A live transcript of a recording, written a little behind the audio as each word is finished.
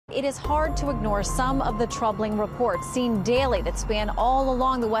It is hard to ignore some of the troubling reports seen daily that span all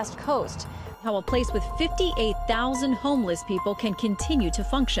along the West Coast. How a place with 58,000 homeless people can continue to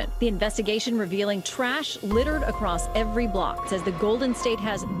function. The investigation revealing trash littered across every block. Says the Golden State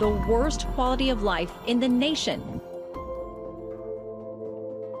has the worst quality of life in the nation.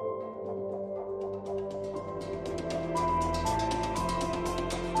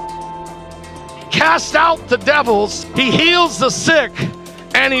 Cast out the devils, he heals the sick,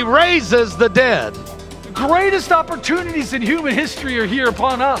 and he raises the dead. The greatest opportunities in human history are here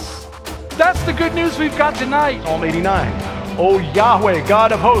upon us. That's the good news we've got tonight. Psalm 89. O Yahweh,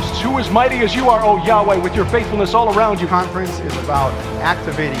 God of hosts, who is mighty as you are, O Yahweh, with your faithfulness all around you. Conference is about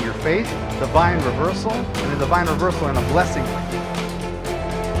activating your faith, divine reversal, and the divine reversal in a blessing.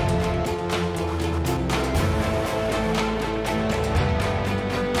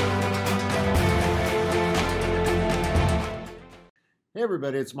 Hey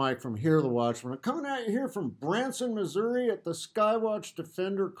everybody, it's Mike from Here the Watchmen. I'm coming at you here from Branson, Missouri at the Skywatch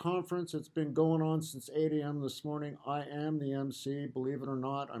Defender Conference. It's been going on since 8 a.m. this morning. I am the MC, believe it or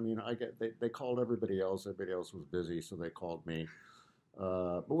not. I mean, they called everybody else. Everybody else was busy, so they called me.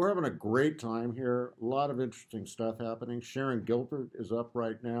 But we're having a great time here. A lot of interesting stuff happening. Sharon Gilbert is up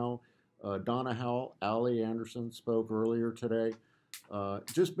right now. Donna Howell, Allie Anderson spoke earlier today.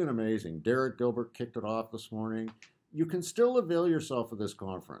 Just been amazing. Derek Gilbert kicked it off this morning. You can still avail yourself of this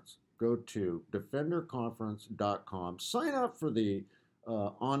conference. Go to defenderconference.com. Sign up for the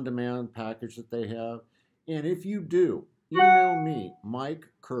on-demand package that they have. And if you do, email me, Mike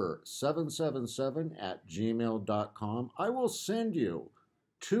Kerr, 777@gmail.com. I will send you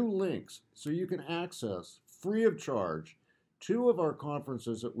 2 links so you can access, free of charge, 2 of our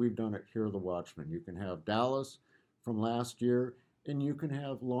conferences that we've done at Here the Watchmen. You can have Dallas from last year, and you can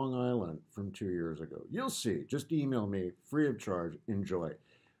have Long Island from 2 years ago. You'll see. Just email me, free of charge. Enjoy.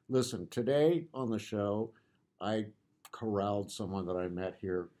 Listen, today on the show, I corralled someone that I met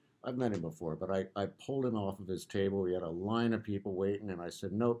here. I've met him before, but I pulled him off of his table. He had a line of people waiting, and I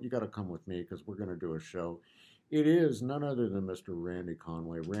said, nope, you got to come with me because we're going to do a show. It is none other than Mr. Randy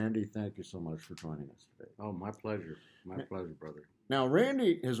Conway. Randy, thank you so much for joining us today. Oh, my pleasure. My pleasure, brother. Now,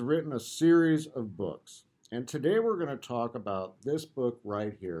 Randy has written a series of books. And today we're going to talk about this book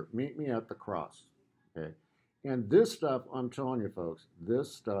right here, Meet Me at the Cross. Okay, and this stuff, I'm telling you folks,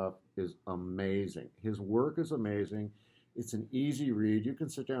 this stuff is amazing. His work is amazing. It's an easy read. You can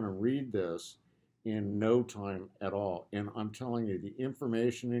sit down and read this in no time at all. And I'm telling you, the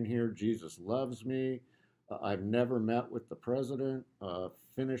information in here, Jesus loves me, I've never met with the president,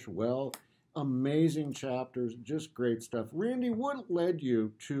 finish well, amazing chapters, just great stuff. Randy, what led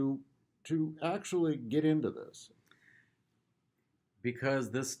you to actually get into this? Because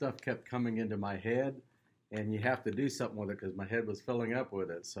this stuff kept coming into my head, and you have to do something with it because my head was filling up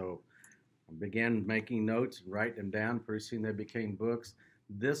with it. So I began making notes and writing them down. Pretty soon they became books.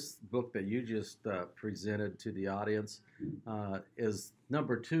 This book that you just presented to the audience is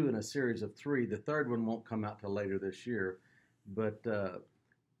number 2 in a series of 3. The third one won't come out till later this year. But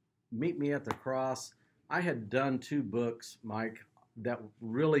Meet Me at the Cross, I had done 2 books, Mike, that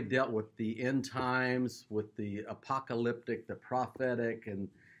really dealt with the end times, with the apocalyptic, the prophetic, and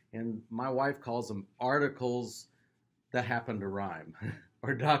my wife calls them articles that happen to rhyme,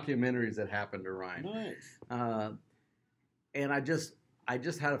 or documentaries that happen to rhyme. Nice. And I just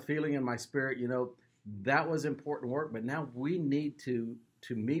had a feeling in my spirit, you know, that was important work, but now we need to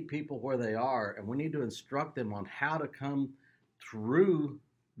meet people where they are, and we need to instruct them on how to come through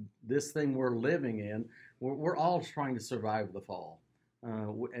this thing we're living in. We're all trying to survive the fall.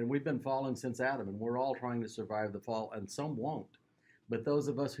 And we've been falling since Adam, and we're all trying to survive the fall, and some won't. But those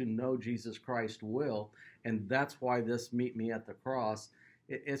of us who know Jesus Christ will, and that's why this Meet Me at the Cross,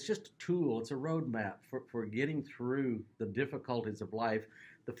 it's just a tool. It's a roadmap for getting through the difficulties of life.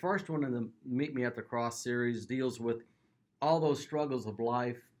 The first one in the Meet Me at the Cross series deals with all those struggles of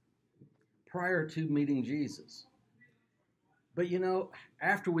life prior to meeting Jesus. But you know,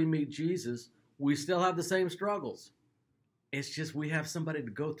 after we meet Jesus, we still have the same struggles. It's just we have somebody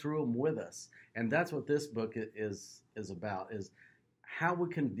to go through them with us. And that's what this book is about, is how we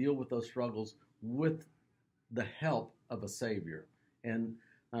can deal with those struggles with the help of a Savior. And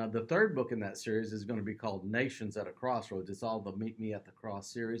the third book in that series is going to be called Nations at a Crossroads. It's all the Meet Me at the Cross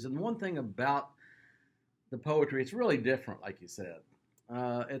series. And one thing about the poetry, it's really different, like you said.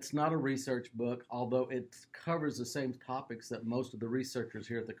 It's not a research book, although it covers the same topics that most of the researchers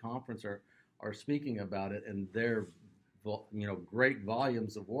here at the conference are speaking about it in their great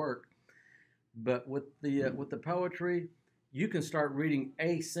volumes of work. But with the poetry, you can start reading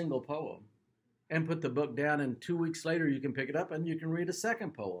a single poem, and put the book down, and 2 weeks later you can pick it up and you can read a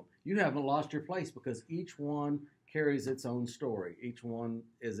second poem. You haven't lost your place because each one carries its own story. Each one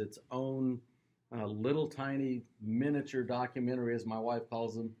is its own little tiny miniature documentary, as my wife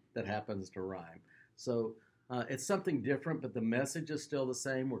calls them, that happens to rhyme. So it's something different, but the message is still the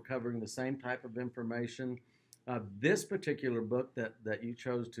same. We're covering the same type of information. This particular book that you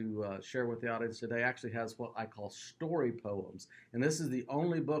chose to share with the audience today actually has what I call story poems. And this is the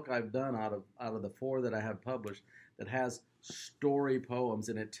only book I've done out of the 4 that I have published that has story poems.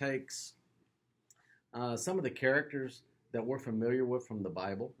 And it takes some of the characters that we're familiar with from the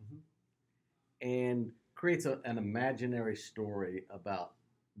Bible and creates an imaginary story about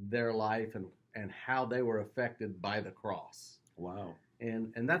their life and how they were affected by the cross. Wow.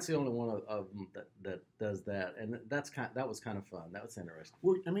 And that's the only one of them that does that, and that was kind of fun. That was interesting.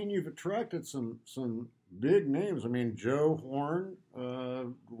 Well, I mean, you've attracted some big names. I mean, Joe Horn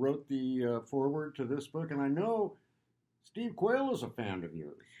wrote the foreword to this book, and I know Steve Quayle is a fan of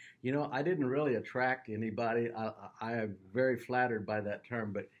yours. You know, I didn't really attract anybody. I am very flattered by that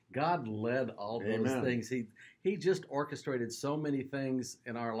term, but God led all those things. He just orchestrated so many things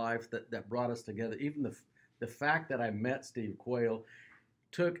in our life that brought us together. Even the fact that I met Steve Quayle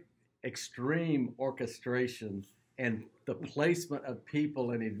took extreme orchestration and the placement of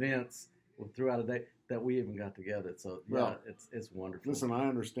people and events throughout a day that we even got together. So yeah, well, it's wonderful. Listen, I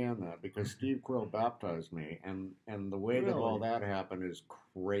understand that because Steve Quayle baptized me, and the way that all that happened is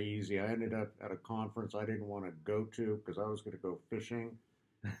crazy. I ended up at a conference I didn't want to go to because I was going to go fishing,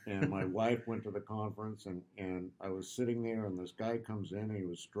 and my wife went to the conference, and I was sitting there, and this guy comes in, and he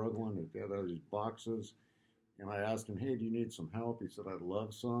was struggling to get out these boxes. And I asked him, hey, do you need some help? He said, I'd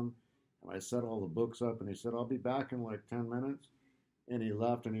love some. And I set all the books up, and he said, I'll be back in like 10 minutes. And he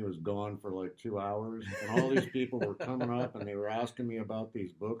left, and he was gone for like 2 hours. And all these people were coming up, and they were asking me about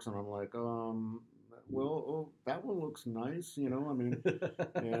these books. And I'm like, that one looks nice, you know, I mean,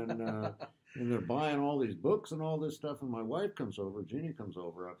 and they're buying all these books and all this stuff. And my wife comes over, Jeannie comes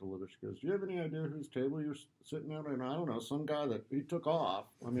over after a little bit. She goes, do you have any idea whose table you're sitting at? And I don't know, some guy that he took off.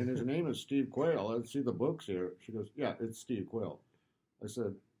 I mean, his name is Steve Quayle. I see the books here. She goes, yeah, it's Steve Quayle. I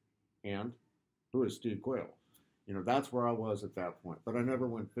said, and who is Steve Quayle? You know, that's where I was at that point. But I never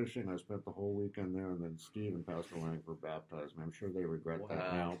went fishing. I spent the whole weekend there, and then Steve and Pastor Langford baptized me. I'm sure they regret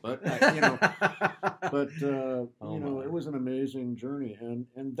that now. But, you know, it was an amazing journey. And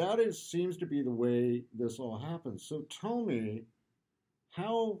that seems to be the way this all happens. So tell me,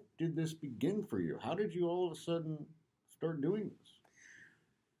 how did this begin for you? How did you all of a sudden start doing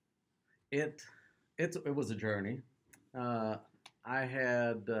this? It was a journey.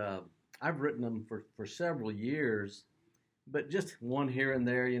 I've written them for several years, but just one here and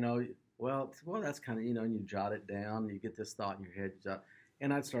there, you know, well, that's kind of, you know, and you jot it down, you get this thought in your head,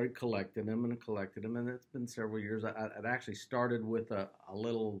 and I started collecting them, and it's been several years. I'd actually started with a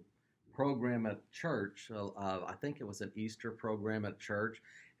little program at church. I think it was an Easter program at church,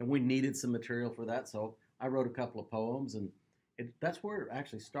 and we needed some material for that, so I wrote a couple of poems, and that's where it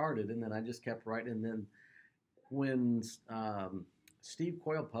actually started, and then I just kept writing, and then when Steve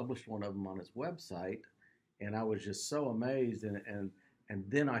Quayle published one of them on his website, and I was just so amazed, and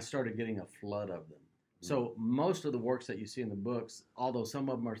then I started getting a flood of them. Mm-hmm. So most of the works that you see in the books, although some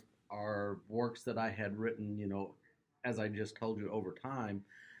of them are works that I had written, you know, as I just told you, over time,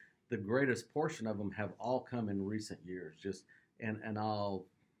 the greatest portion of them have all come in recent years. And I'll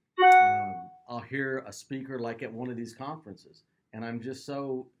hear a speaker like at one of these conferences, and I'm just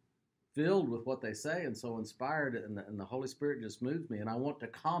so filled with what they say and so inspired, and the Holy Spirit just moves me, and I want to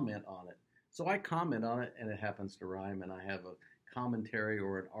comment on it. So I comment on it, and it happens to rhyme, and I have a commentary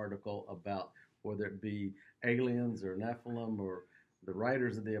or an article about whether it be aliens or Nephilim or the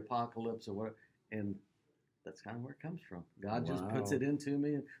writers of the apocalypse or what, and that's kind of where it comes from. God just puts it into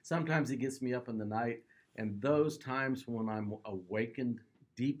me. Sometimes he gets me up in the night, and those times when I'm awakened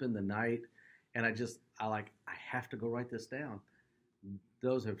deep in the night, and I have to go write this down.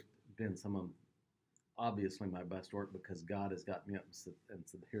 Those have been some of, obviously, my best work, because God has got me up and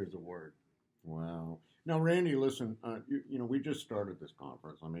said, here's a word. Wow. Now, Randy, listen, you know, we just started this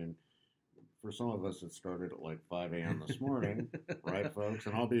conference. I mean, for some of us, it started at like 5 a.m. this morning, right, folks?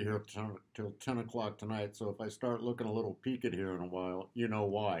 And I'll be here till 10 o'clock tonight, so if I start looking a little peaked here in a while, you know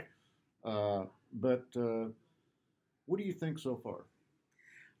why. But what do you think so far?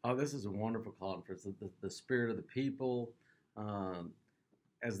 Oh, this is a wonderful conference. The spirit of the people,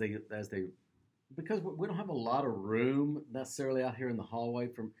 as they, because we don't have a lot of room necessarily out here in the hallway,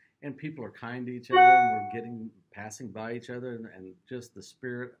 and people are kind to each other, and we're passing by each other, and just the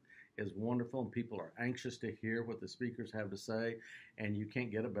spirit is wonderful, and people are anxious to hear what the speakers have to say. And you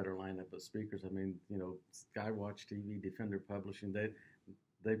can't get a better lineup of speakers. I mean, you know, Skywatch TV, Defender Publishing, they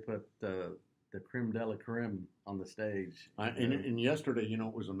put the creme de la creme on the stage. And yesterday, you know,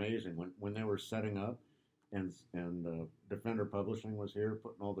 it was amazing when they were setting up, and Defender Publishing was here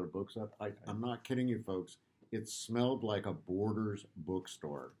putting all their books up. I'm not kidding you, folks. It smelled like a Borders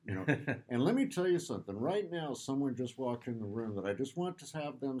bookstore, you know. And let me tell you something. Right now, someone just walked in the room that I just want to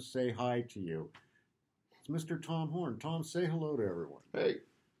have them say hi to you. It's Mr. Tom Horn. Tom, say hello to everyone. Hey.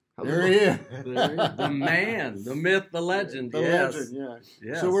 There he is. There he is. The man, the myth, the legend. The yes. legend, yeah.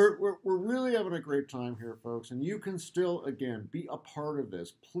 Yes. So we're really having a great time here, folks. And you can still, again, be a part of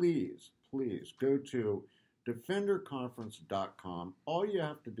this. Please go to defenderconference.com. All you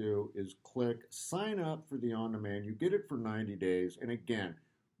have to do is click sign up for the on-demand. You get it for 90 days. And again,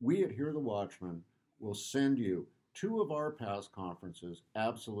 we at Hear the Watchmen will send you 2 of our past conferences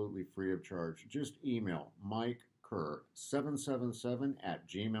absolutely free of charge. Just email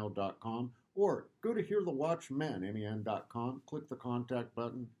MikeKerr777@gmail.com or go to hearthewatchmen.com, click the contact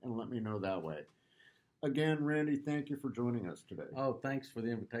button, and let me know that way. Again, Randy, thank you for joining us today. Oh, thanks for the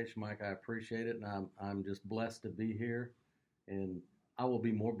invitation, Mike. I appreciate it, and I'm just blessed to be here, and I will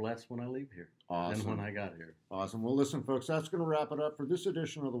be more blessed when I leave here than when I got here. Awesome. Well, listen, folks, that's going to wrap it up for this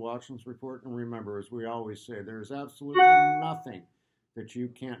edition of the Watchmen's Report. And remember, as we always say, there is absolutely nothing that you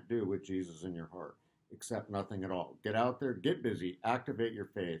can't do with Jesus in your heart, except nothing at all. Get out there, get busy, activate your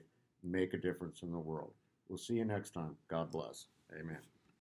faith, make a difference in the world. We'll see you next time. God bless. Amen.